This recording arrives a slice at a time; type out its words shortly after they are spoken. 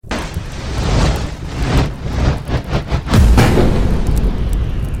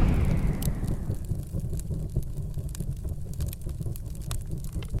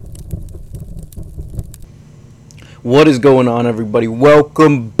What is going on, everybody?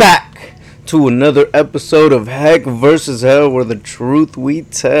 Welcome back to another episode of Heck versus Hell, where the truth we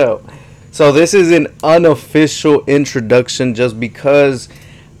tell. So this is an unofficial introduction just because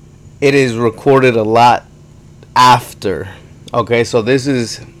it is recorded a lot after. Okay, so this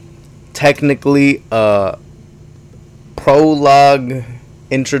is technically a prologue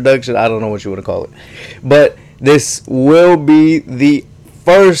introduction. I don't know what you want to call it. But this will be the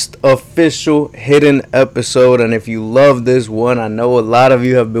first official hidden episode, and if you love this one, I know a lot of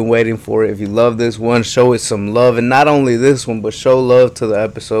you have been waiting for it. If you love this one, show it some love, and not only this one, but show love to the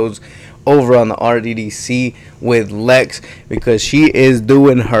episodes over on the RDDC with Lex, because she is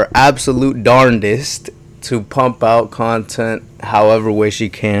doing her absolute darndest to pump out content however way she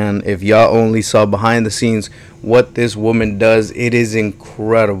can. If y'all only saw behind the scenes what this woman does, it is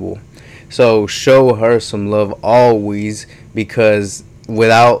incredible. So show her some love always, because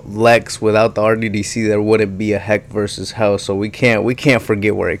without Lex, without the RDDC, there wouldn't be a Heck versus Hell. So we can't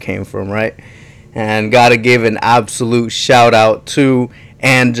forget where it came from, right? And gotta give an absolute shout out to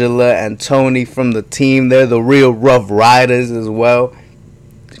Angela and Tony from the team. They're the real Rough Riders as well.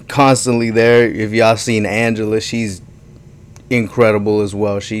 Constantly there. If y'all seen Angela, she's incredible as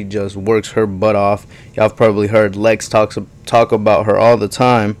well. She just works her butt off. Y'all have probably heard Lex talk about her all the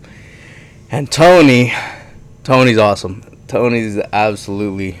time. And Tony's awesome. Tony's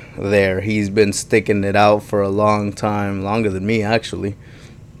absolutely there. He's been sticking it out for a long time, longer than me actually.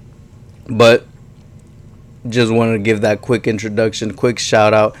 But just wanted to give that quick introduction, quick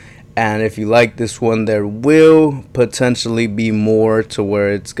shout out. And if you like this one, there will potentially be more, to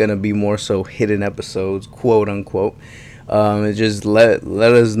where it's going to be more so hidden episodes, quote unquote. Just let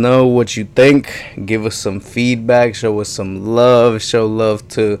us know what you think. Give us some feedback. Show us some love. Show love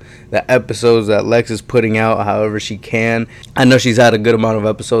to the episodes that Lex is putting out however she can. I know she's had a good amount of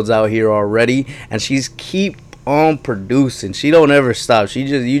episodes out here already, and she's keep on producing. She don't ever stop.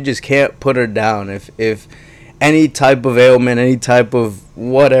 You just can't put her down. If any type of ailment, any type of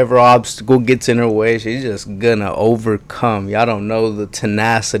whatever obstacle gets in her way, she's just gonna overcome. Y'all don't know the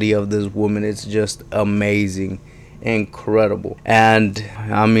tenacity of this woman. It's just amazing. Incredible. And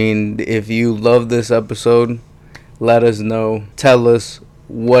I mean, if you love this episode, let us know. Tell us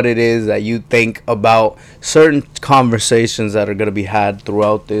what it is that you think about certain conversations that are going to be had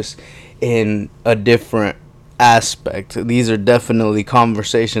throughout this in a different aspect. These are definitely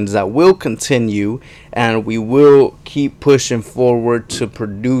conversations that will continue, and we will keep pushing forward to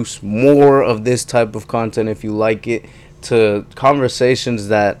produce more of this type of content if you like it, to conversations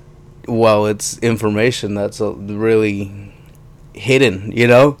that, well, it's information that's really hidden,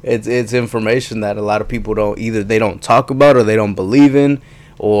 it's information that a lot of people they don't talk about, or they don't believe in,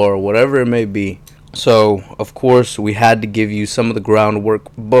 or whatever it may be. So of course we had to give you some of the groundwork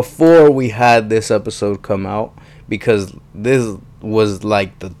before we had this episode come out, because this was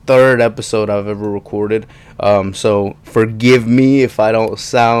like the third episode I've ever recorded. So forgive me if I don't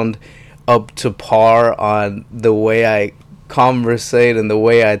sound up to par on the way I conversate and the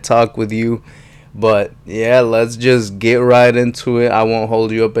way I talk with you. But yeah, let's just get right into it. I won't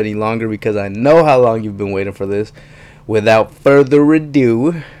hold you up any longer, because I know how long you've been waiting for this. Without further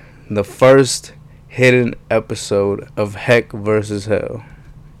ado, the first hidden episode of Heck versus Hell.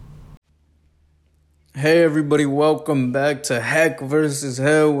 Hey everybody, welcome back to Heck versus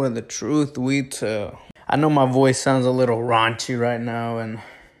Hell, where the truth we tell. I know my voice sounds a little raunchy right now, and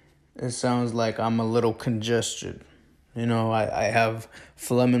it sounds like I'm a little congested. I have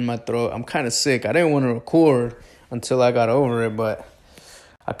phlegm in my throat. I'm kind of sick. I didn't want to record until I got over it, but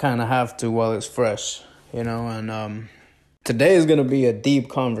I kind of have to while it's fresh, and today is going to be a deep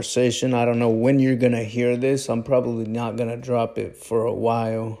conversation. I don't know when you're going to hear this. I'm probably not going to drop it for a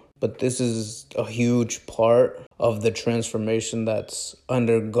while, but this is a huge part of the transformation that's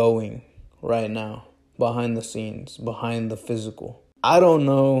undergoing right now, behind the scenes, behind the physical. I don't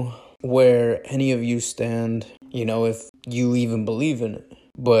know where any of you stand, if you even believe in it.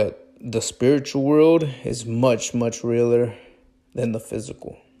 But the spiritual world is much, much realer than the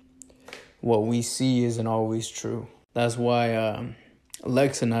physical. What we see isn't always true. That's why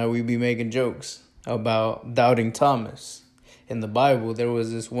Lex and I, we be making jokes about doubting Thomas. In the Bible, there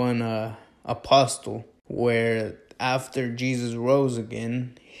was this one apostle where after Jesus rose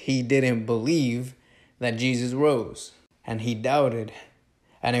again, he didn't believe that Jesus rose, and he doubted.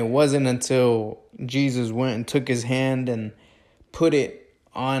 And it wasn't until Jesus went and took his hand and put it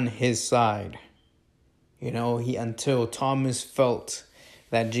on his side, until Thomas felt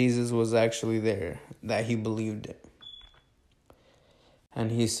that Jesus was actually there, that he believed it. And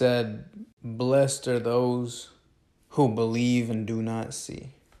he said, "Blessed are those who believe and do not see."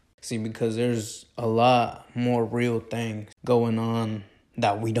 See, because there's a lot more real things going on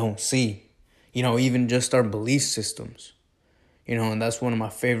that we don't see. Even just our belief systems. And that's one of my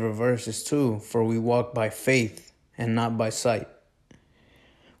favorite verses too. For we walk by faith and not by sight.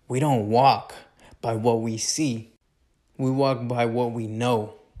 We don't walk by what we see. We walk by what we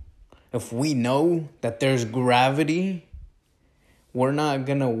know. If we know that there's gravity, we're not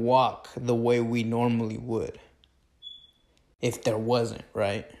going to walk the way we normally would. If there wasn't,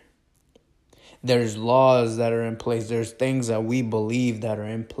 right? There's laws that are in place. There's things that we believe that are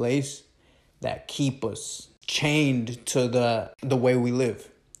in place that keep us chained to the way we live.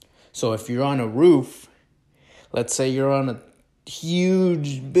 So if you're on a roof, let's say you're on a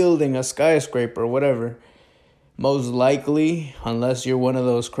huge building, a skyscraper, whatever, most likely, unless you're one of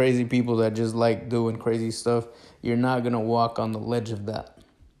those crazy people that just like doing crazy stuff, you're not going to walk on the ledge of that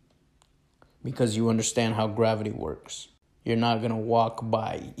because you understand how gravity works. You're not going to walk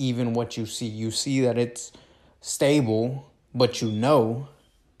by even what you see. You see that it's stable, but you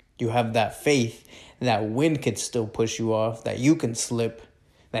have that faith that wind could still push you off, that you can slip,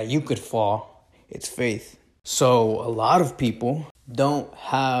 that you could fall. It's faith. So a lot of people don't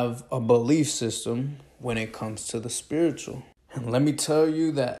have a belief system when it comes to the spiritual. And let me tell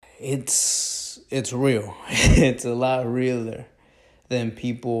you that it's real. It's a lot realer than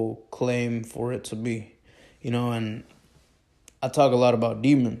people claim for it to be. And I talk a lot about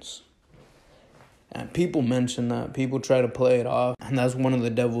demons. And people mention that. People try to play it off. And that's one of the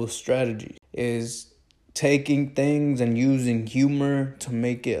devil's strategies, is taking things and using humor to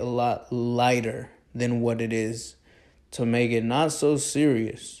make it a lot lighter than what it is, to make it not so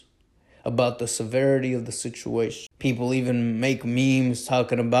serious about the severity of the situation. People even make memes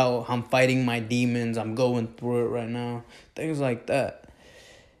talking about, I'm fighting my demons, I'm going through it right now, things like that.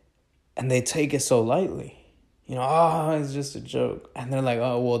 And they take it so lightly. It's just a joke. And they're like,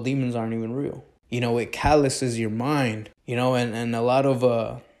 oh, well, demons aren't even real. It calluses your mind. And a lot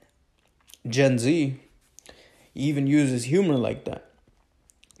of Gen Z even uses humor like that.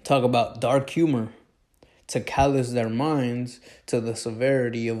 Talk about dark humor to callous their minds to the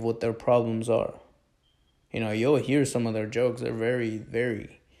severity of what their problems are. You'll hear some of their jokes. They're very,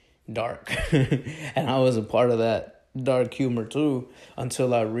 very dark. And I was a part of that dark humor too,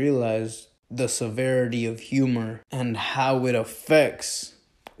 until I realized the severity of humor and how it affects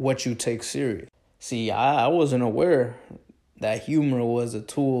what you take serious. See, I wasn't aware that humor was a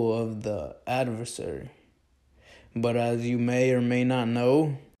tool of the adversary. But as you may or may not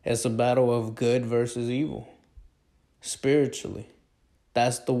know, it's a battle of good versus evil. Spiritually.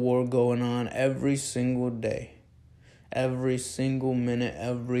 That's the war going on every single day. Every single minute,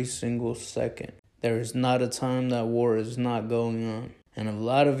 every single second. There is not a time that war is not going on. And a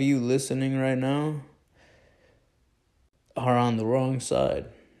lot of you listening right now are on the wrong side,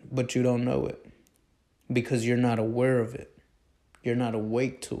 but you don't know it because you're not aware of it. You're not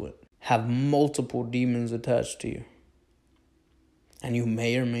awake to it. Have multiple demons attached to you. And you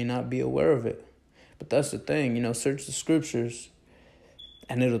may or may not be aware of it. But that's the thing, search the scriptures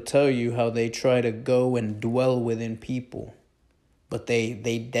and it'll tell you how they try to go and dwell within people. But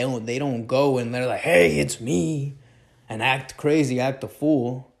they don't go and they're like, hey, it's me, and act crazy, act a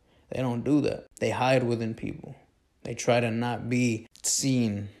fool. They don't do that. They hide within people. They try to not be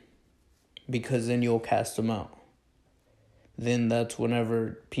seen because then you'll cast them out. Then that's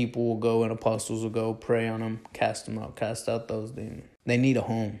whenever people will go and apostles will go pray on them, cast them out, cast out those demons. They need a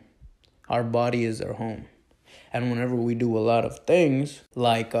home. Our body is their home. And whenever we do a lot of things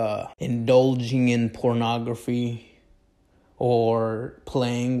like indulging in pornography or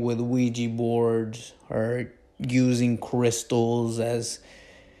playing with Ouija boards or using crystals as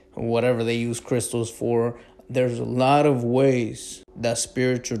whatever they use crystals for, there's a lot of ways that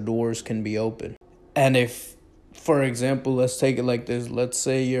spiritual doors can be opened. And if, for example, let's take it like this. Let's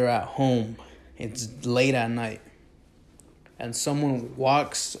say you're at home. It's late at night. And someone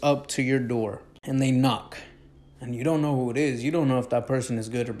walks up to your door and they knock. And you don't know who it is. You don't know if that person is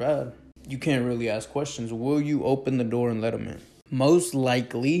good or bad. You can't really ask questions. Will you open the door and let them in? Most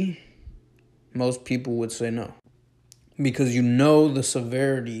likely, most people would say no. Because you know the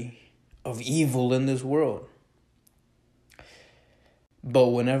severity of evil in this world. But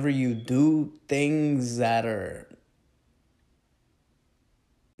whenever you do things that are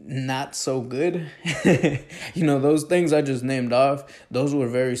not so good, those things I just named off, those were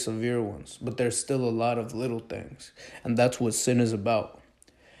very severe ones. But there's still a lot of little things. And that's what sin is about.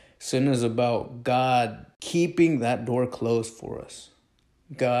 Sin is about God keeping that door closed for us.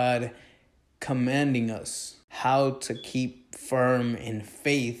 God commanding us how to keep firm in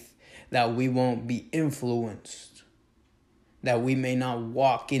faith that we won't be influenced that we may not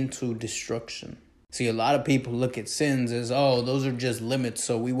walk into destruction. See, a lot of people look at sins as, oh, those are just limits,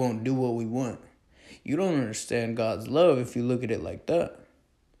 so we won't do what we want. You don't understand God's love if you look at it like that.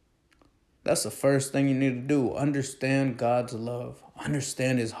 That's the first thing you need to do. Understand God's love.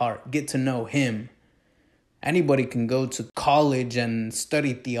 Understand his heart. Get to know him. Anybody can go to college and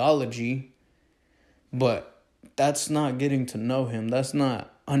study theology, but that's not getting to know him. That's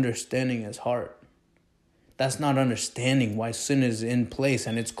not understanding his heart. That's not understanding why sin is in place,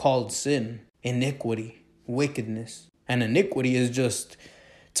 and it's called sin, iniquity, wickedness. And iniquity is just,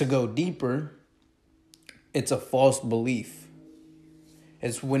 to go deeper, it's a false belief.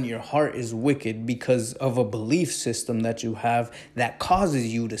 It's when your heart is wicked because of a belief system that you have that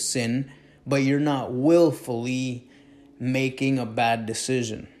causes you to sin, but you're not willfully making a bad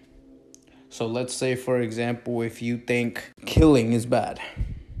decision. So let's say, for example, if you think killing is bad,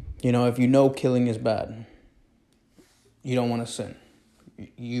 if you know killing is bad, you don't want to sin.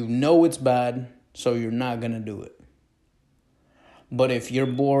 You know it's bad, so you're not going to do it. But if you're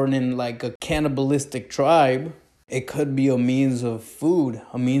born in like a cannibalistic tribe, it could be a means of food,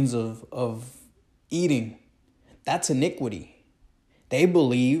 a means of eating. That's iniquity. They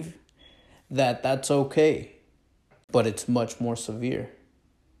believe that that's okay, but it's much more severe.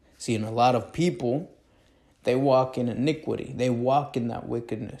 See, and a lot of people, they walk in iniquity. They walk in that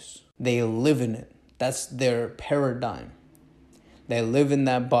wickedness. They live in it. That's their paradigm. They live in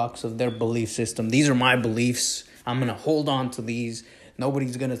that box of their belief system. These are my beliefs. I'm going to hold on to these.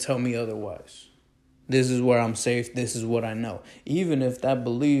 Nobody's going to tell me otherwise. This is where I'm safe. This is what I know. Even if that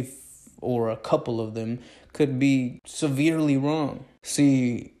belief, or a couple of them, could be severely wrong.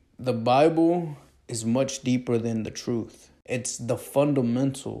 See, the Bible is much deeper than the truth. It's the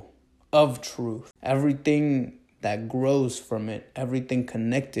fundamental of truth. Everything that grows from it, everything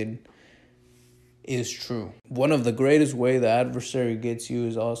connected, is true. One of the greatest ways the adversary gets you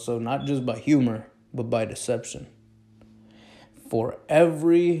is also not just by humor, but by deception. For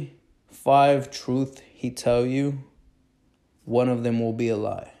every 5 truths he tell you, one of them will be a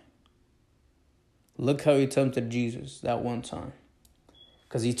lie. Look how he tempted Jesus that one time.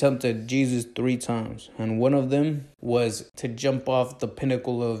 Because he tempted Jesus 3 times. And one of them was to jump off the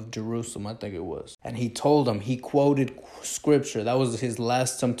pinnacle of Jerusalem, I think it was. And he told him, he quoted scripture. That was his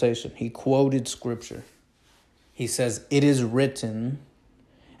last temptation. He quoted scripture. He says, it is written.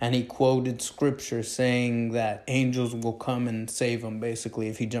 And he quoted scripture saying that angels will come and save him, basically,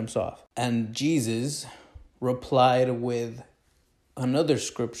 if he jumps off. And Jesus replied with another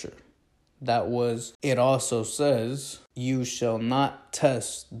scripture. That was, it also says, you shall not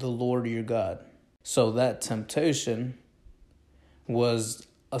test the Lord your God. So that temptation was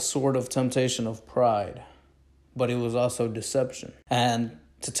a sort of temptation of pride, but it was also deception. And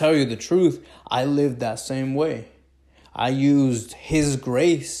to tell you the truth, I lived that same way. I used his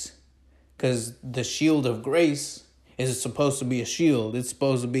grace, because the shield of grace is supposed to be a shield. It's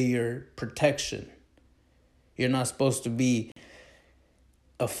supposed to be your protection. You're not supposed to be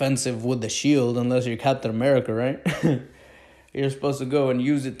offensive with the shield unless you're Captain America, right? You're supposed to go and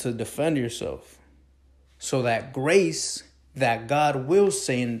use it to defend yourself. So that grace that God will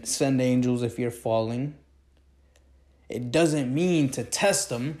send angels if you're falling, it doesn't mean to test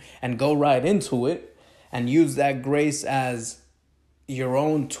them and go right into it and use that grace as your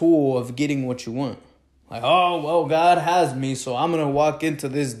own tool of getting what you want. Like, oh, well, God has me, so I'm going to walk into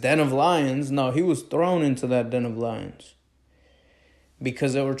this den of lions. No, he was thrown into that den of lions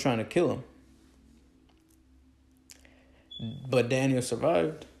because they were trying to kill him. But Daniel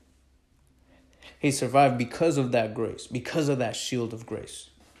survived. He survived because of that grace, because of that shield of grace.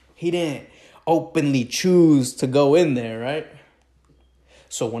 He didn't openly choose to go in there, right?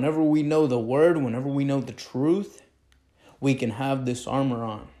 So whenever we know the word, whenever we know the truth, we can have this armor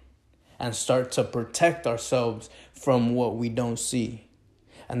on and start to protect ourselves from what we don't see.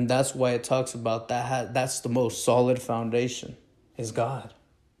 And that's why it talks about that. That's the most solid foundation, is God.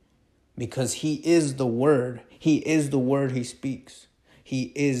 Because he is the word. He is the word he speaks.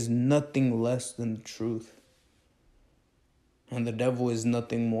 He is nothing less than the truth. And the devil is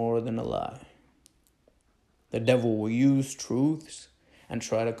nothing more than a lie. The devil will use truths and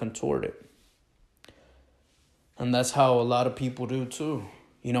try to contort it. And that's how a lot of people do too.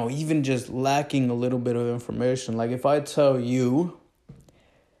 Even just lacking a little bit of information. Like if I tell you,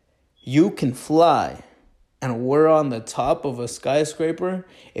 you can fly, and we're on the top of a skyscraper,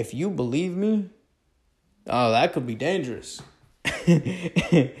 if you believe me, oh, that could be dangerous.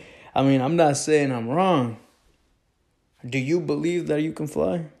 I mean, I'm not saying I'm wrong. Do you believe that you can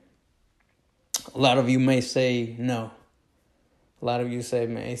fly? A lot of you may say no. A lot of you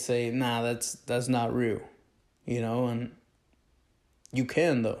may say, nah, that's not real. And You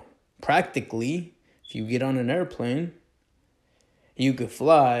can, though. Practically, if you get on an airplane, you could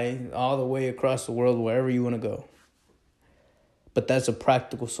fly all the way across the world wherever you want to go. But that's a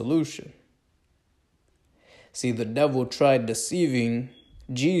practical solution. See, the devil tried deceiving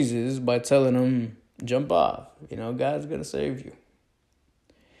Jesus by telling him, jump off. God's going to save you.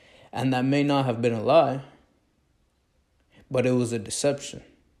 And that may not have been a lie, but it was a deception.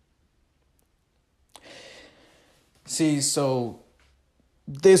 See, so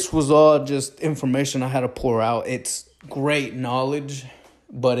this was all just information I had to pour out. It's great knowledge,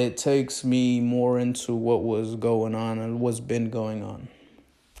 but it takes me more into what was going on and what's been going on.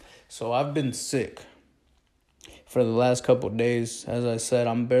 So I've been sick for the last couple of days. As I said,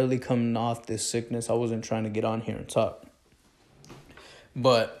 I'm barely coming off this sickness. I wasn't trying to get on here and talk,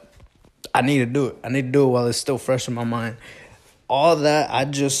 but I need to do it. I need to do it while it's still fresh in my mind. All that I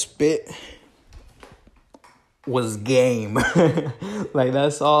just spit was game. Like,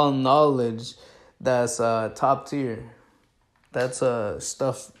 that's all knowledge that's top tier. That's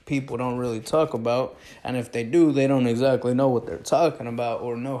stuff people don't really talk about. And if they do, they don't exactly know what they're talking about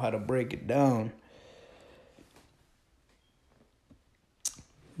or know how to break it down.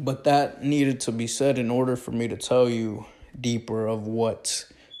 But that needed to be said in order for me to tell you deeper of what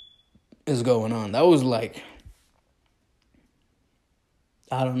is going on. That was like,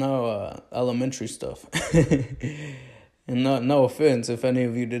 I don't know, elementary stuff. And no offense if any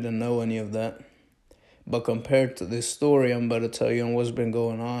of you didn't know any of that. But compared to this story I'm about to tell you and what's been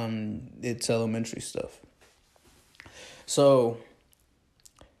going on, it's elementary stuff. So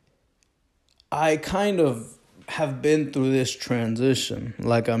I kind of have been through this transition,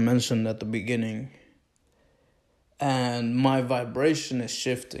 like I mentioned at the beginning. And my vibration is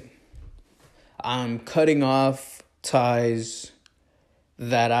shifting. I'm cutting off ties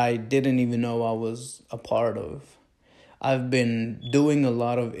that I didn't even know I was a part of. I've been doing a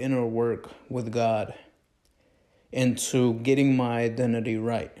lot of inner work with God into getting my identity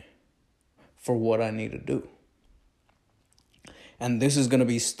right for what I need to do. And this is going to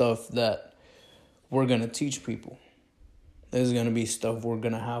be stuff that we're going to teach people. This is going to be stuff we're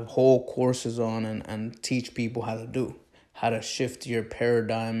going to have whole courses on and teach people how to do. How to shift your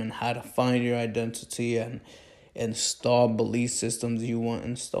paradigm and how to find your identity and install belief systems you want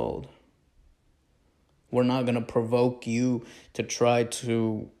installed. We're not going to provoke you to try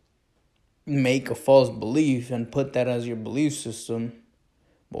to make a false belief and put that as your belief system,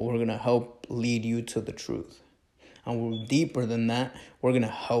 but we're going to help lead you to the truth. And we're deeper than that. We're going to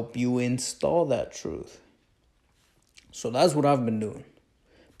help you install that truth. So that's what I've been doing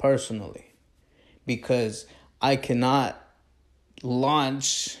personally, because I cannot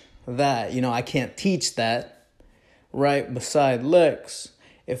launch that. I can't teach that right beside Lex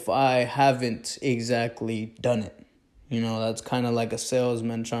if I haven't exactly done it. That's kind of like a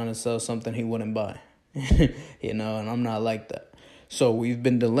salesman trying to sell something he wouldn't buy. And I'm not like that. So we've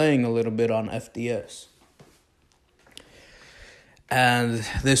been delaying a little bit on FDS. And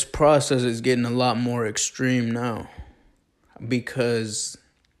this process is getting a lot more extreme now, because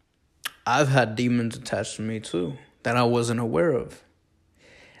I've had demons attached to me too that I wasn't aware of.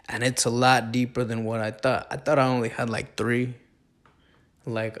 And it's a lot deeper than what I thought. I thought I only had like 3.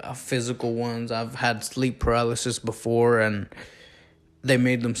 Like physical ones. I've had sleep paralysis before and they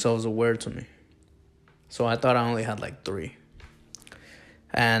made themselves aware to me. So I thought I only had like 3.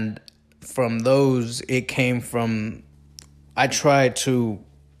 And from those, it came from, I tried to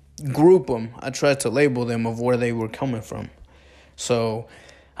group them. I tried to label them of where they were coming from. So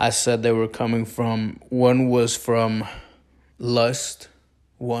I said they were coming from, one was from lust,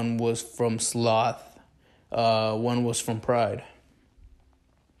 one was from sloth, one was from pride.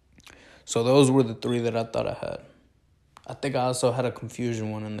 So those were the 3 that I thought I had. I think I also had a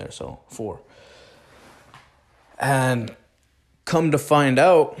confusion one in there, so 4. And come to find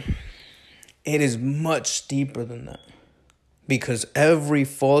out, it is much deeper than that. Because every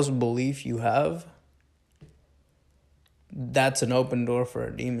false belief you have, that's an open door for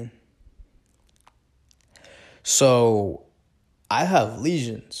a demon. So I have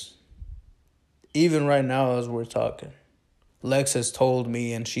lesions. Even right now as we're talking. Lex has told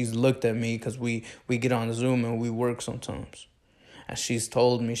me, and she's looked at me because we get on Zoom and we work sometimes. And she's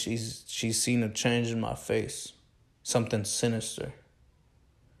told me she's seen a change in my face. Something sinister.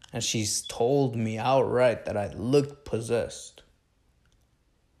 And she's told me outright that I looked possessed.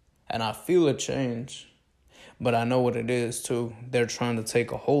 And I feel a change. But I know what it is too. They're trying to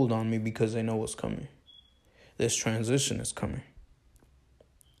take a hold on me because they know what's coming. This transition is coming.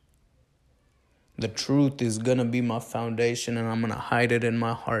 The truth is going to be my foundation, and I'm going to hide it in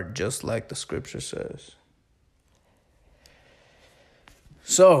my heart just like the scripture says.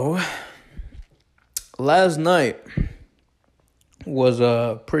 So, last night was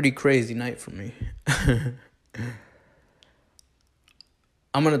a pretty crazy night for me.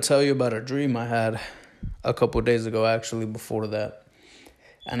 I'm going to tell you about a dream I had a couple days ago, actually, before that.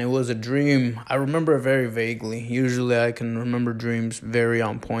 And it was a dream. I remember it very vaguely. Usually I can remember dreams very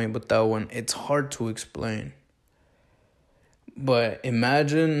on point, but that one, it's hard to explain. But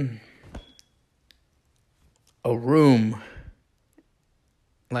imagine a room,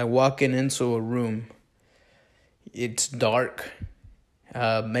 like walking into a room. It's dark,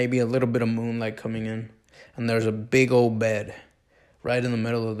 maybe a little bit of moonlight coming in, and there's a big old bed right in the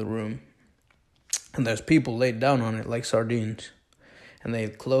middle of the room. And there's people laid down on it like sardines. And they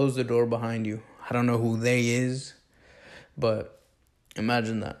close the door behind you. I don't know who they is, but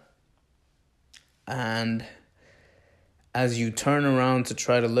imagine that. And as you turn around to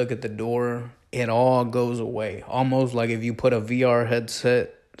try to look at the door, it all goes away. Almost like if you put a VR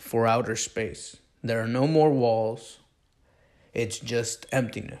headset for outer space. There are no more walls. It's just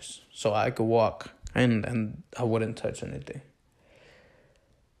emptiness. So I could walk and I wouldn't touch anything.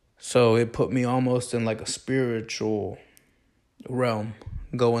 So it put me almost in like a spiritual realm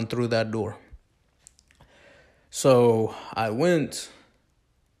going through that door. So I went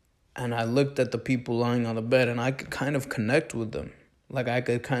and I looked at the people lying on the bed, and I could kind of connect with them. Like I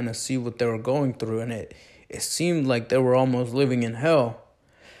could kind of see what they were going through, and it seemed like they were almost living in hell.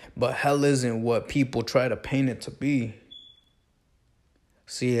 But hell isn't what people try to paint it to be.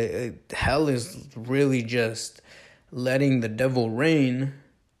 See, hell is really just letting the devil reign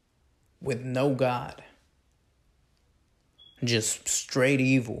with no God. Just straight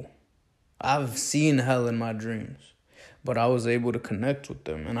evil. I've seen hell in my dreams, but I was able to connect with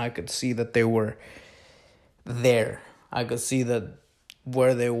them, and I could see that they were there. I could see that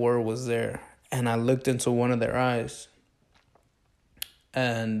where they were was there. And I looked into one of their eyes,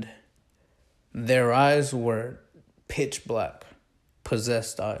 and their eyes were pitch black,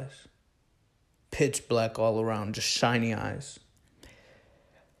 possessed eyes. Pitch black all around, just shiny eyes.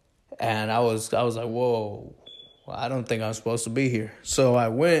 And I was like, whoa, I don't think I'm supposed to be here. So I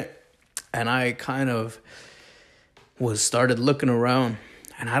went and I kind of started looking around,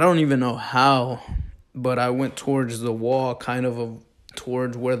 and I don't even know how, but I went towards the wall, kind of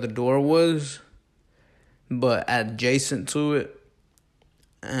towards where the door was, but adjacent to it.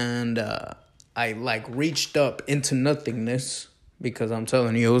 And I like reached up into nothingness, because I'm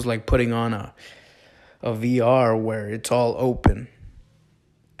telling you, it was like putting on a VR where it's all open.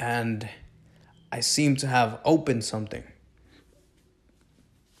 And I seemed to have opened something.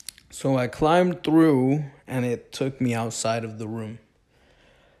 So I climbed through, and it took me outside of the room.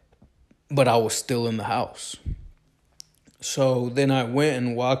 But I was still in the house. So then I went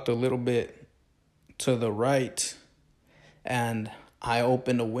and walked a little bit to the right, and I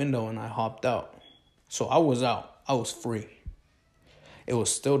opened a window and I hopped out. So I was out. I was free. It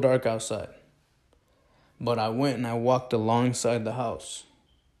was still dark outside. But I went and I walked alongside the house.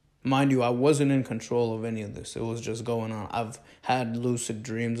 Mind you, I wasn't in control of any of this. It was just going on. I've had lucid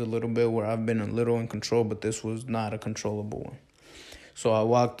dreams a little bit where I've been a little in control, but this was not a controllable one. So I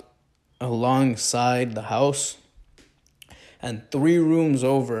walked alongside the house, and 3 rooms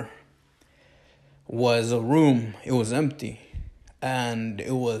over was a room. It was empty, and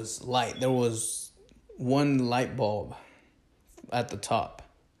it was light. There was one light bulb at the top,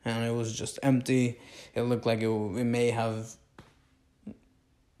 and it was just empty. It looked like it may have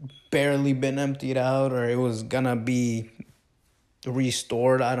barely been emptied out, or it was gonna be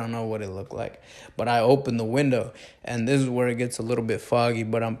restored. I don't know what it looked like, but I opened the window, and this is where it gets a little bit foggy,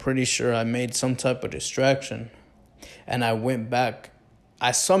 but I'm pretty sure I made some type of distraction, and I went back.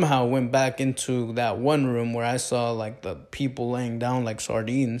 I somehow went back into that one room where I saw like the people laying down like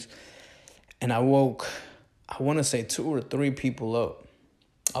sardines, and I woke, I want to say 2 or 3 people up.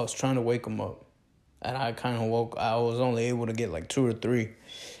 I was trying to wake them up, and I kind of woke. I was only able to get like 2 or 3,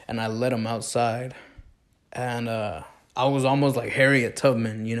 and I let them outside, and I was almost like Harriet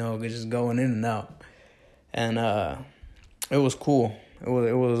Tubman, just going in and out, and it was cool. It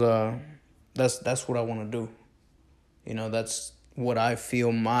was that's what I want to do. That's what I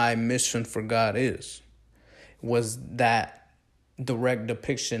feel my mission for God is. Was that direct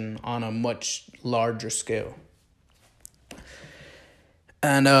depiction on a much larger scale.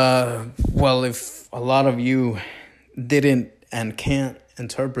 And well, if a lot of you didn't and can't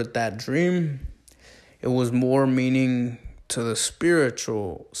interpret that dream, it was more meaning to the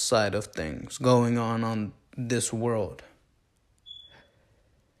spiritual side of things going on this world.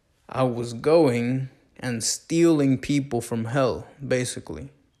 I was going and stealing people from hell, basically.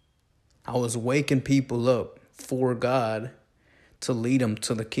 I was waking people up for God to lead them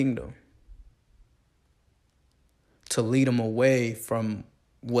to the kingdom, to lead them away from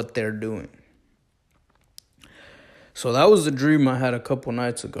what they're doing. So that was the dream I had a couple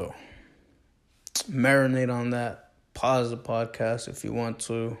nights ago. Marinate on that. Pause the podcast if you want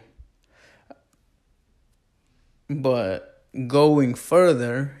to. But going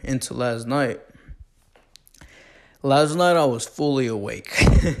further into last night I was fully awake.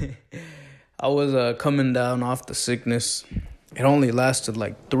 I was coming down off the sickness. It only lasted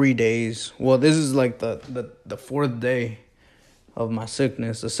like 3 days. Well, this is like the fourth day of my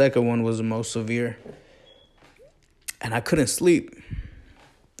sickness. The second one was the most severe. And I couldn't sleep.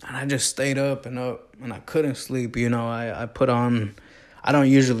 And I just stayed up, and I couldn't sleep. I put on, I don't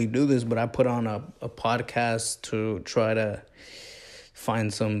usually do this, but I put on a podcast to try to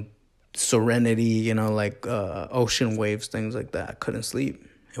find some serenity, like ocean waves, things like that. I couldn't sleep.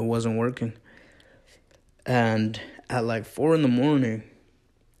 It wasn't working. And at like 4 a.m,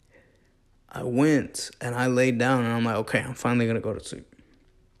 I went and I laid down, and I'm like, okay, I'm finally going to go to sleep.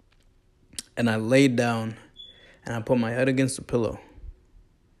 And I laid down and I put my head against the pillow.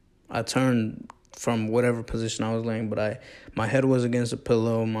 I turned from whatever position I was laying, but my head was against the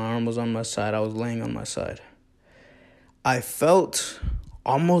pillow, my arm was on my side, I was laying on my side. I felt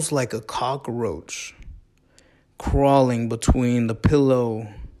almost like a cockroach crawling between the pillow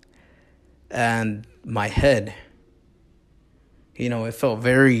and my head. It felt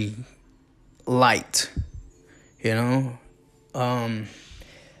very light, and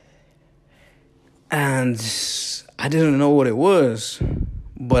I didn't know what it was.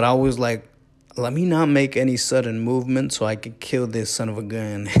 But I was like, let me not make any sudden movement so I could kill this son of a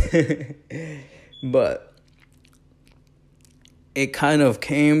gun. But it kind of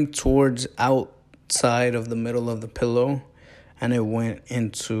came towards outside of the middle of the pillow, and it went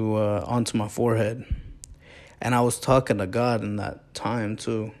onto my forehead. And I was talking to God in that time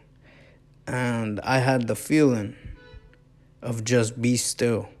too. And I had the feeling of just be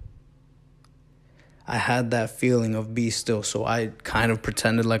still. I had that feeling of be still, so I kind of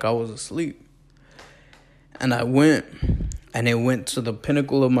pretended like I was asleep. And I went, and it went to the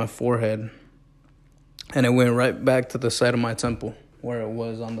pinnacle of my forehead, and it went right back to the side of my temple, where it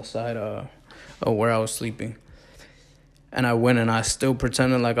was on the side of where I was sleeping. And I went, and I still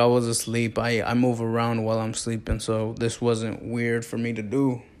pretended like I was asleep. I move around while I'm sleeping, so this wasn't weird for me to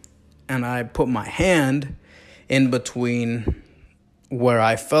do. And I put my hand in between where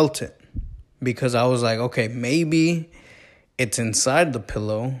I felt it. Because I was like, okay, maybe it's inside the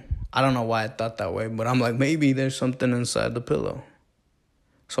pillow. I don't know why I thought that way, but I'm like, maybe there's something inside the pillow.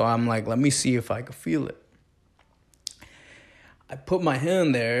 So I'm like, let me see if I could feel it. I put my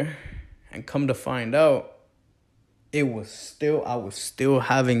hand there, and come to find out, I was still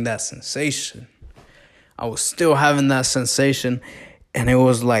having that sensation. And it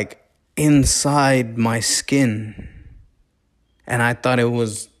was like inside my skin. And I thought it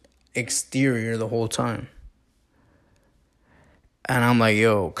was exterior the whole time. And I'm like,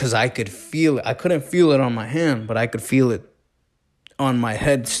 yo, because I could feel it. I couldn't feel it on my hand, but I could feel it on my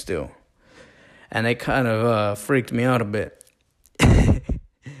head still. And it kind of freaked me out a bit.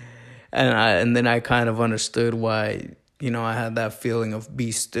 And then I kind of understood why, I had that feeling of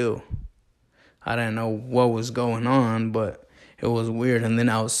be still. I didn't know what was going on, but it was weird. And then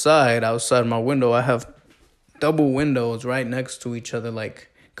outside my window, I have double windows right next to each other, like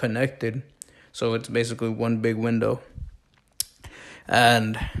connected. So it's basically one big window.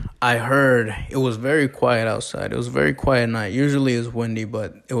 And I heard it was very quiet outside. It was a very quiet night. Usually it's windy,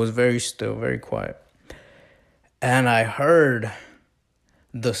 but it was very still, very quiet. And I heard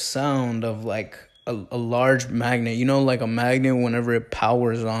the sound of like a large magnet. Like a magnet whenever it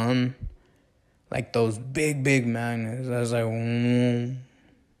powers on. Like those big magnets. I was like,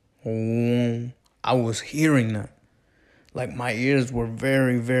 I was hearing that. Like my ears were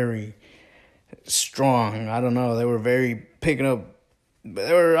very, very strong. I don't know. They were very picking up. I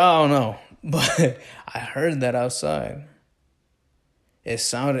don't know. But I heard that outside. It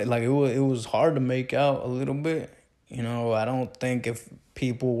sounded like it was hard to make out a little bit. I don't think if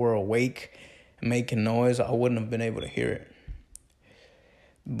people were awake and making noise, I wouldn't have been able to hear it.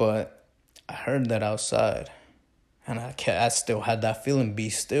 But I heard that outside. And I still had that feeling, be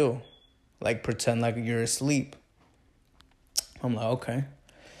still. Like pretend like you're asleep. I'm like, okay.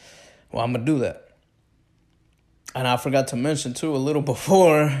 Well, I'm going to do that. And I forgot to mention, too, a little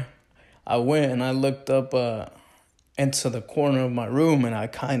before I went and I looked up into the corner of my room, and I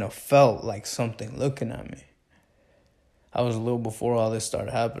kind of felt like something looking at me. I was a little before all this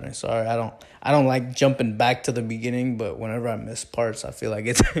started happening. Sorry, I don't like jumping back to the beginning, but whenever I miss parts, I feel like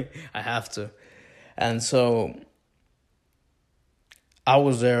I have to. And so I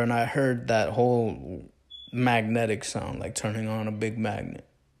was there and I heard that whole magnetic sound, like turning on a big magnet.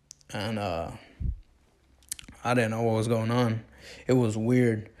 And I didn't know what was going on. It was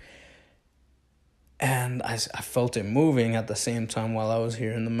weird. And I felt it moving at the same time while I was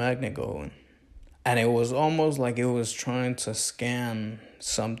hearing the magnet going. And it was almost like it was trying to scan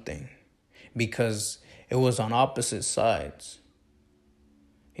something because it was on opposite sides.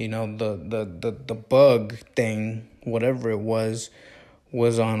 You know, the bug thing, whatever it was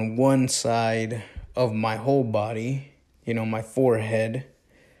on one side of my whole body, you know, my forehead,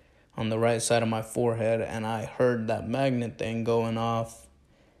 on the right side of my forehead, and I heard that magnet thing going off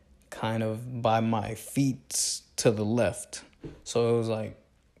kind of by my feet to the left. So it was like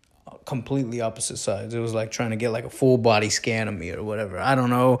completely opposite sides. It was like trying to get like a full body scan of me or whatever. I don't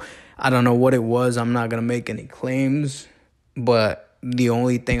know what it was. I'm not going to make any claims, but the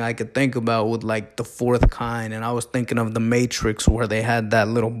only thing I could think about was like the fourth kind, and I was thinking of the Matrix where they had that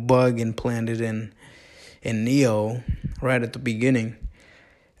little bug implanted in Neo right at the beginning.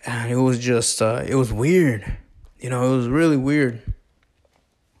 And it was just it was weird. You know, it was really weird.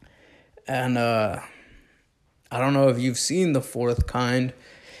 And I don't know if you've seen The Fourth Kind,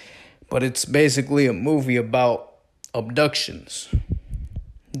 but it's basically a movie about abductions,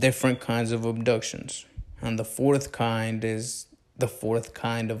 different kinds of abductions. And the fourth kind is the fourth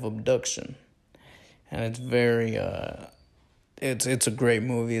kind of abduction. And it's very, it's a great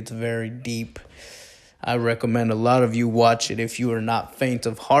movie. It's very deep. I recommend a lot of you watch it if you are not faint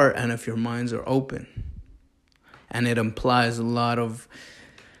of heart and if your minds are open. And it implies a lot of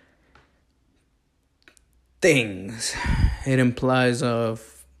things. It implies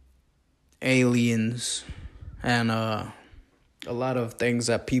of aliens and a lot of things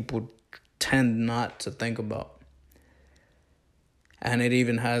that people tend not to think about. And it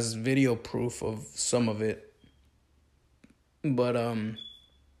even has video proof of some of it. But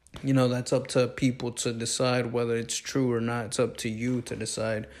you know, that's up to people to decide whether it's true or not. It's up to you to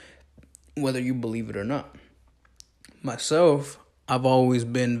decide whether you believe it or not. Myself, I've always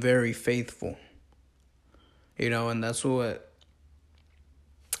been very faithful. You know, and that's what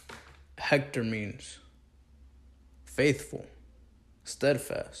Hector means. Faithful.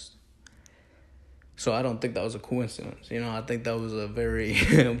 Steadfast. So I don't think that was a coincidence. You know, I think that was a very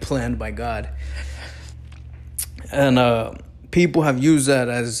planned by God. And people have used that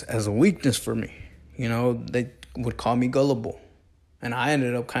as a weakness for me. You know, they would call me gullible. And I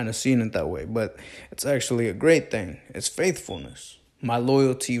ended up kind of seeing it that way. But it's actually a great thing. It's faithfulness. My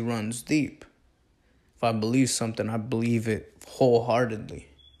loyalty runs deep. If I believe something, I believe it wholeheartedly.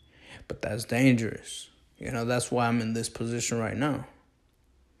 But that's dangerous. You know, that's why I'm in this position right now.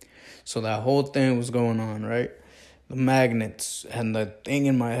 So that whole thing was going on, right? The magnets and the thing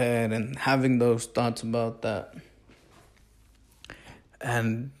in my head and having those thoughts about that.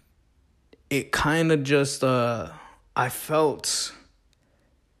 And it kind of just, I felt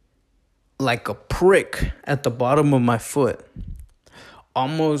like a prick at the bottom of my foot.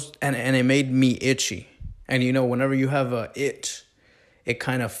 Almost, and it made me itchy. And you know, whenever you have a itch, it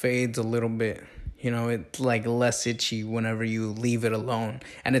kind of fades a little bit. You know, it's like less itchy whenever you leave it alone.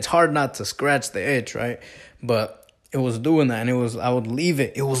 And it's hard not to scratch the itch, right? But it was doing that, and I would leave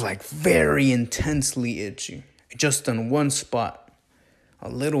it. It was like very intensely itchy. Just in one spot. A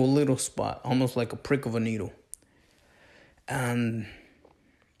little spot. Almost like a prick of a needle. And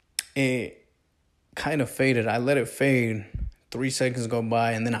it kind of faded. I let it fade. 3 seconds go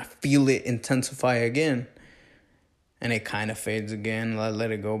by, and then I feel it intensify again. And it kind of fades again. I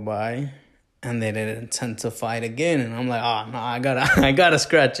let it go by. And then it intensified again. And I'm like, oh, no, I gotta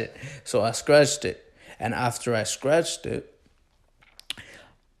scratch it. So I scratched it. And after I scratched it,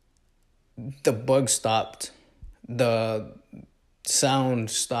 the bug stopped. The sound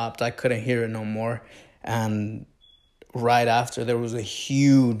stopped. I couldn't hear it no more. And right after, there was a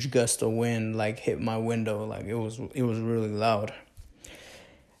huge gust of wind, like, hit my window. Like, it was really loud.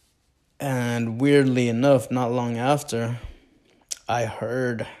 And weirdly enough, not long after, I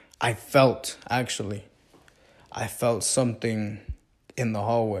felt something in the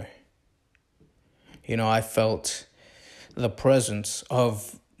hallway. You know, I felt the presence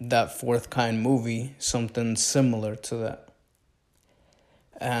of that Fourth Kind movie, something similar to that.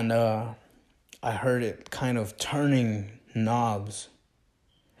 And I heard it kind of turning knobs.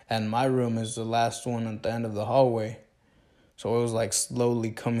 And my room is the last one at the end of the hallway. So it was like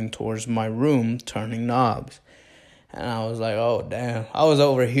slowly coming towards my room, turning knobs. And I was like, oh, damn. I was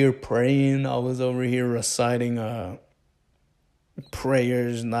over here praying. I was over here reciting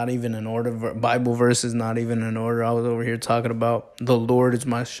prayers, not even in order. Bible verses, not even in order. I was over here talking about the Lord is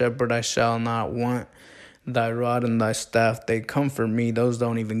my shepherd, I shall not want. Thy rod and thy staff, they comfort me. Those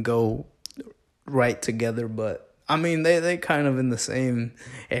don't even go right together, but I mean, they kind of in the same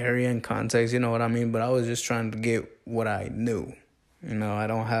area and context, you know what I mean? But I was just trying to get what I knew. I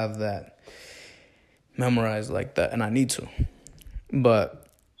don't have that memorized like that, and I need to. But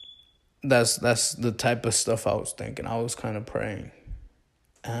that's the type of stuff I was thinking. I was kind of praying.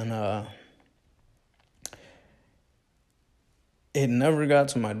 And it never got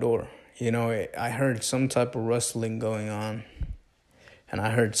to my door. I heard some type of rustling going on. And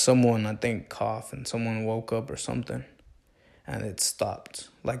I heard someone, I think, cough, and someone woke up or something. And it stopped.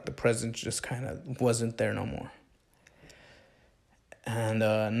 Like the presence just kind of wasn't there no more. And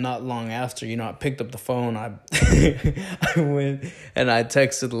not long after, I picked up the phone. I went and I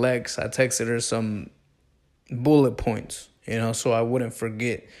texted Lex. I texted her some bullet points, so I wouldn't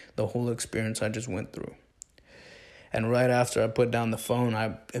forget the whole experience I just went through. And right after I put down the phone,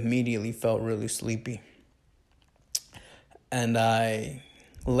 I immediately felt really sleepy. And I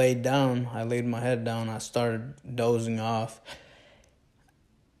laid down. I laid my head down. I started dozing off.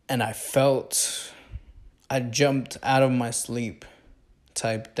 And I jumped out of my sleep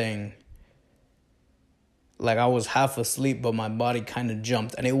type thing. Like I was half asleep, but my body kind of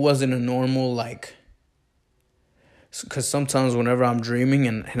jumped. And it wasn't a normal, because sometimes whenever I'm dreaming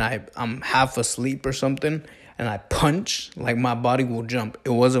and I'm half asleep or something, and I punch, like my body will jump.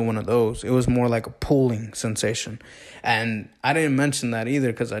 It wasn't one of those. It was more like a pulling sensation. And I didn't mention that either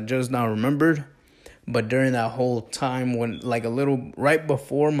because I just now remembered. But during that whole time when right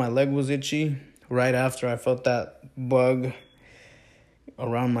before my leg was itchy, right after I felt that bug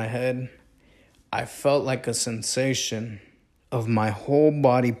around my head, I felt like a sensation of my whole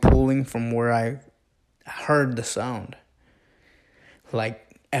body pulling from where I heard the sound. Like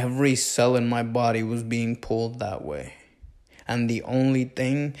every cell in my body was being pulled that way. And the only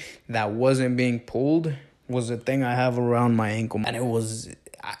thing that wasn't being pulled was the thing I have around my ankle. And it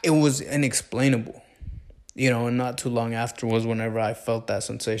was inexplainable. And not too long afterwards, whenever I felt that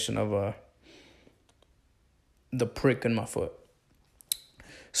sensation of the prick in my foot.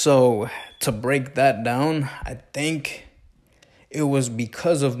 So to break that down, I think it was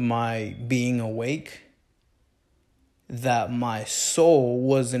because of my being awake that my soul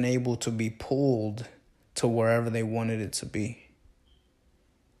wasn't able to be pulled to wherever they wanted it to be.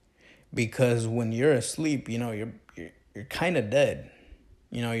 Because when you're asleep, you're kind of dead.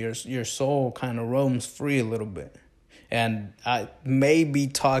 Your soul kind of roams free a little bit. And I may be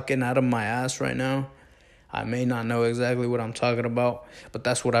talking out of my ass right now. I may not know exactly what I'm talking about, but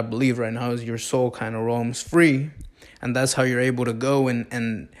that's what I believe right now is your soul kind of roams free. And that's how you're able to go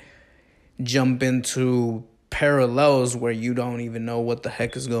and jump into parallels where you don't even know what the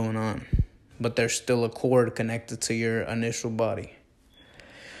heck is going on. But there's still a cord connected to your initial body.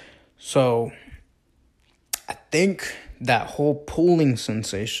 So I think that whole pulling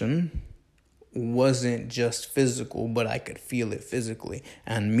sensation wasn't just physical, but I could feel it physically.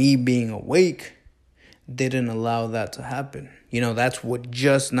 And me being awake didn't allow that to happen. That's what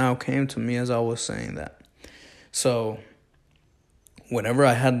just now came to me as I was saying that. So whenever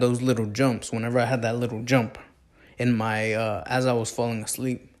I had those little jumps, whenever I had that little jump in my, as I was falling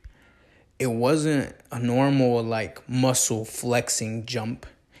asleep, it wasn't a normal muscle flexing jump.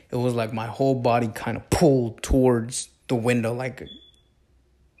 It was like my whole body kind of pulled towards the window, like a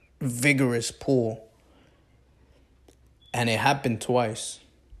vigorous pull. And it happened twice.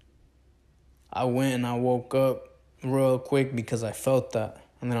 I went and I woke up real quick because I felt that.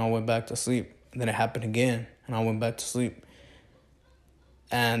 And then I went back to sleep. And then it happened again. And I went back to sleep.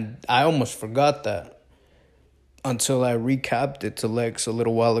 And I almost forgot that until I recapped it to Lex a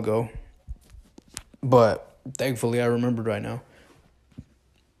little while ago. But thankfully I remembered right now.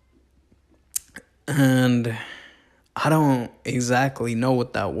 And I don't exactly know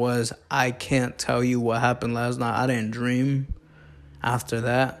what that was. I can't tell you what happened last night. I didn't dream after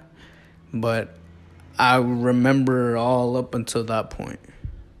that. But I remember all up until that point.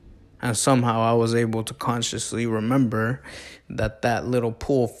 And somehow I was able to consciously remember that little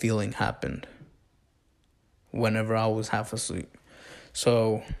pull feeling happened whenever I was half asleep.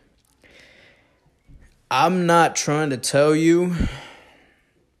 So I'm not trying to tell you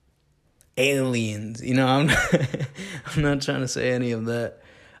aliens. I'm not trying to say any of that.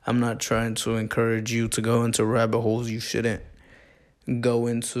 I'm not trying to encourage you to go into rabbit holes you shouldn't go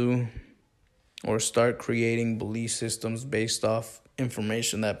into, or start creating belief systems based off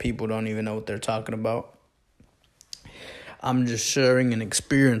information that people don't even know what they're talking about. I'm just sharing an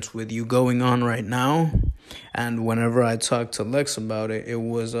experience with you going on right now. And whenever I talked to Lex about it, it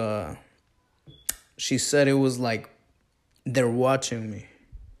was, she said it was like they're watching me.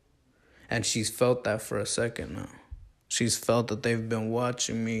 And she's felt that for a second now. She's felt that they've been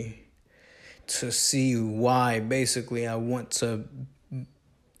watching me to see why basically I want to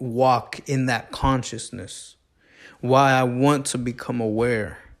walk in that consciousness, why I want to become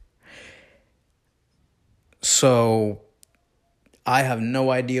aware. So I have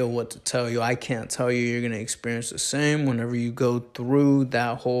no idea what to tell you. I can't tell you you're going to experience the same whenever you go through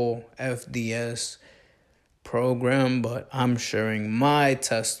that whole FDS program, but I'm sharing my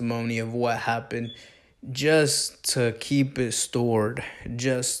testimony of what happened just to keep it stored,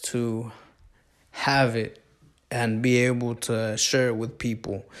 just to have it and be able to share it with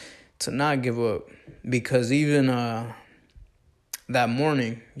people, to not give up. Because even that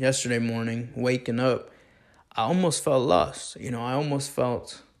morning, yesterday morning, waking up, I almost felt lost. I almost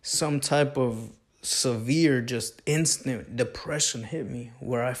felt some type of severe, just instant depression hit me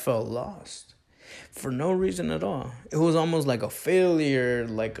where I felt lost for no reason at all. It was almost like a failure,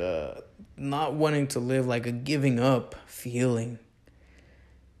 like a not wanting to live, like a giving up feeling.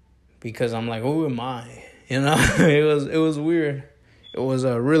 Because I'm like, who am I? It was weird. It was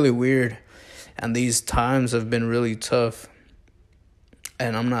really weird. And these times have been really tough.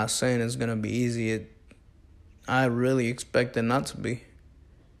 And I'm not saying it's going to be easy. I really expect it not to be.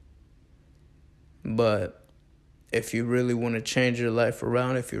 But if you really want to change your life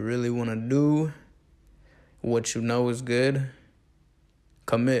around, if you really want to do what you know is good,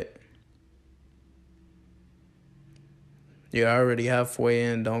 commit. You're already halfway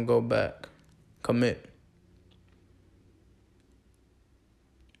in. Don't go back. Commit.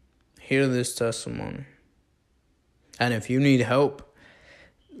 Hear this testimony. And if you need help,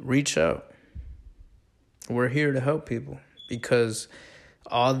 reach out. We're here to help people, because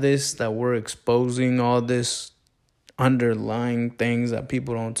all this that we're exposing, all this underlying things that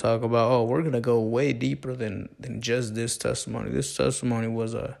people don't talk about, we're going to go way deeper than just this testimony. This testimony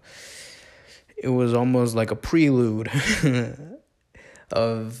was almost like a prelude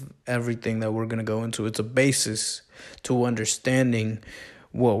of everything that we're going to go into. It's a basis to understanding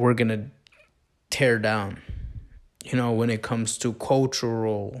what we're going to tear down, when it comes to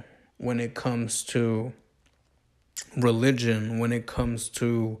cultural, when it comes to religion, when it comes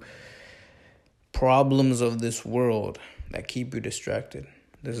to problems of this world that keep you distracted.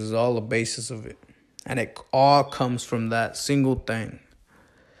 This is all the basis of it. And it all comes from that single thing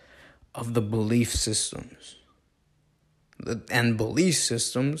of the belief systems. And belief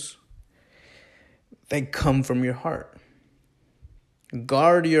systems, they come from your heart.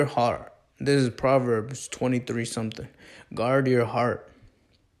 Guard your heart. This is Proverbs 23 something. Guard your heart,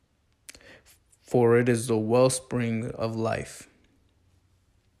 for it is the wellspring of life.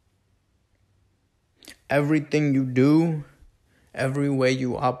 Everything you do, every way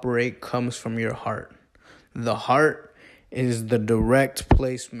you operate comes from your heart. The heart is the direct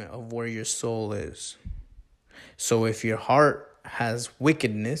placement of where your soul is. So if your heart has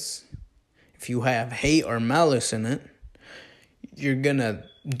wickedness, if you have hate or malice in it, you're going to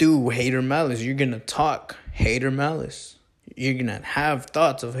do hate or malice. You're going to talk hate or malice. You're going to have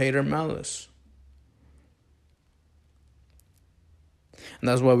thoughts of hate or malice. And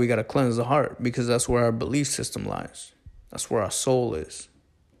that's why we got to cleanse the heart, because that's where our belief system lies. That's where our soul is.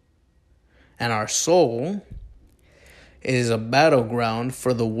 And our soul is a battleground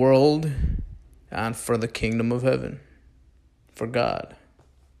for the world and for the kingdom of heaven, for God.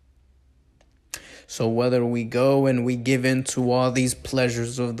 So whether we go and we give in to all these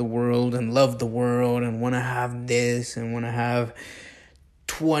pleasures of the world and love the world and want to have this and want to have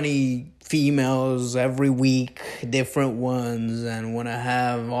 20 females every week, different ones, and want to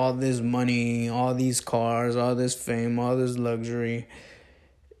have all this money, all these cars, all this fame, all this luxury,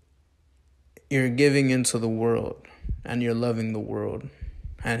 you're giving into the world and you're loving the world.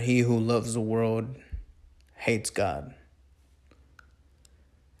 And he who loves the world hates God.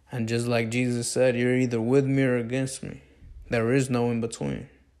 And just like Jesus said, you're either with me or against me. There is no in between.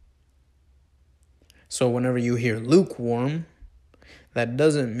 So whenever you hear lukewarm, that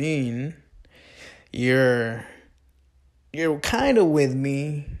doesn't mean you're kind of with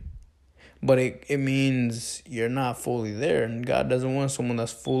me, but it means you're not fully there. And God doesn't want someone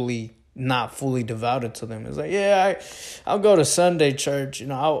that's not fully devoted to them. It's like, I'll go to Sunday church,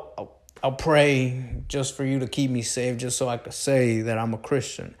 I'll pray just for you to keep me safe, just so I could say that I'm a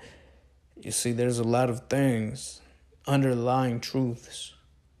Christian. You see, there's a lot of things, underlying truths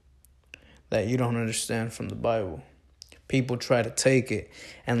that you don't understand from the Bible. People try to take it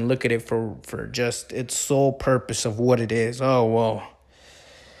and look at it for just its sole purpose of what it is. Oh, well,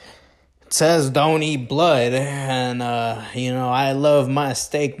 it says don't eat blood, and, I love my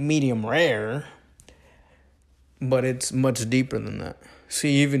steak medium rare. But it's much deeper than that.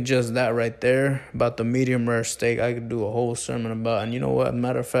 See, even just that right there about the medium rare steak, I could do a whole sermon about. And you know what?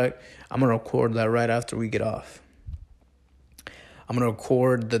 Matter of fact, I'm going to record that right after we get off. I'm going to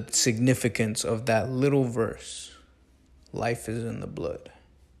record the significance of that little verse. Life is in the blood.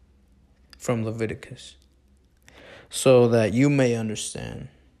 From Leviticus. So that you may understand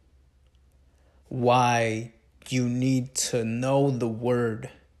why you need to know the word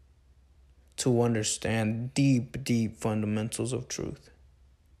to understand deep, deep fundamentals of truth.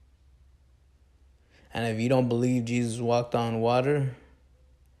 And if you don't believe Jesus walked on water,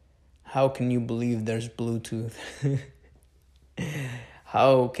 how can you believe there's Bluetooth?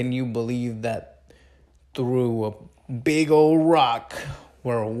 How can you believe that through a big old rock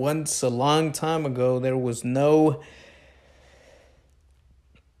where once a long time ago there was no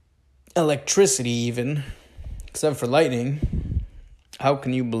electricity even, except for lightning, how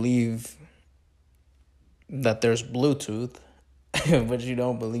can you believe that there's Bluetooth, but you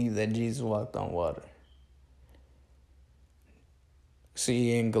don't believe that Jesus walked on water?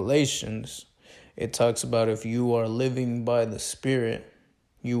 See, in Galatians, it talks about if you are living by the Spirit,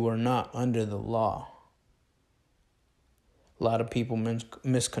 you are not under the law. A lot of people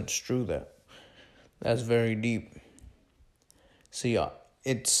misconstrue that. That's very deep. See,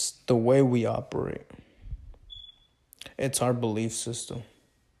 it's the way we operate. It's our belief system.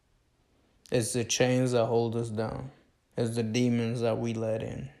 It's the chains that hold us down. It's the demons that we let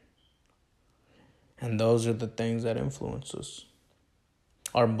in. And those are the things that influence us.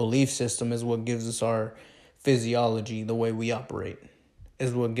 Our belief system is what gives us our physiology, the way we operate.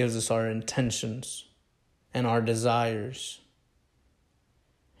 Is what gives us our intentions and our desires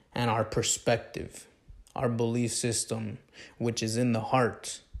and our perspective. Our belief system, which is in the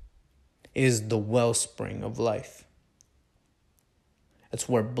heart, is the wellspring of life. It's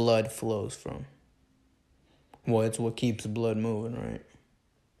where blood flows from. Well, it's what keeps blood moving, right?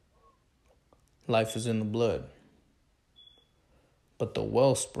 Life is in the blood. But the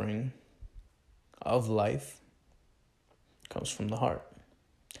wellspring of life comes from the heart.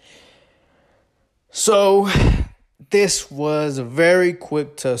 So, this was a very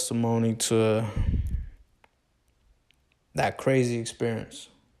quick testimony to that crazy experience.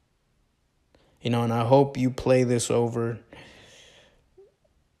 And I hope you play this over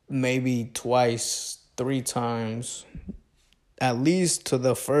maybe twice, 3 times, at least to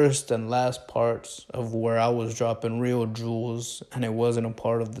the first and last parts of where I was dropping real jewels and it wasn't a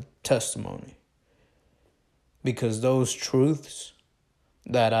part of the testimony. Because those truths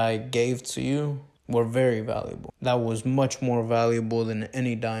that I gave to you were very valuable. That was much more valuable than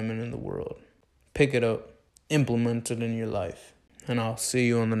any diamond in the world. Pick it up, implement it in your life, and I'll see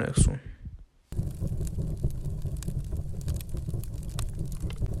you on the next one.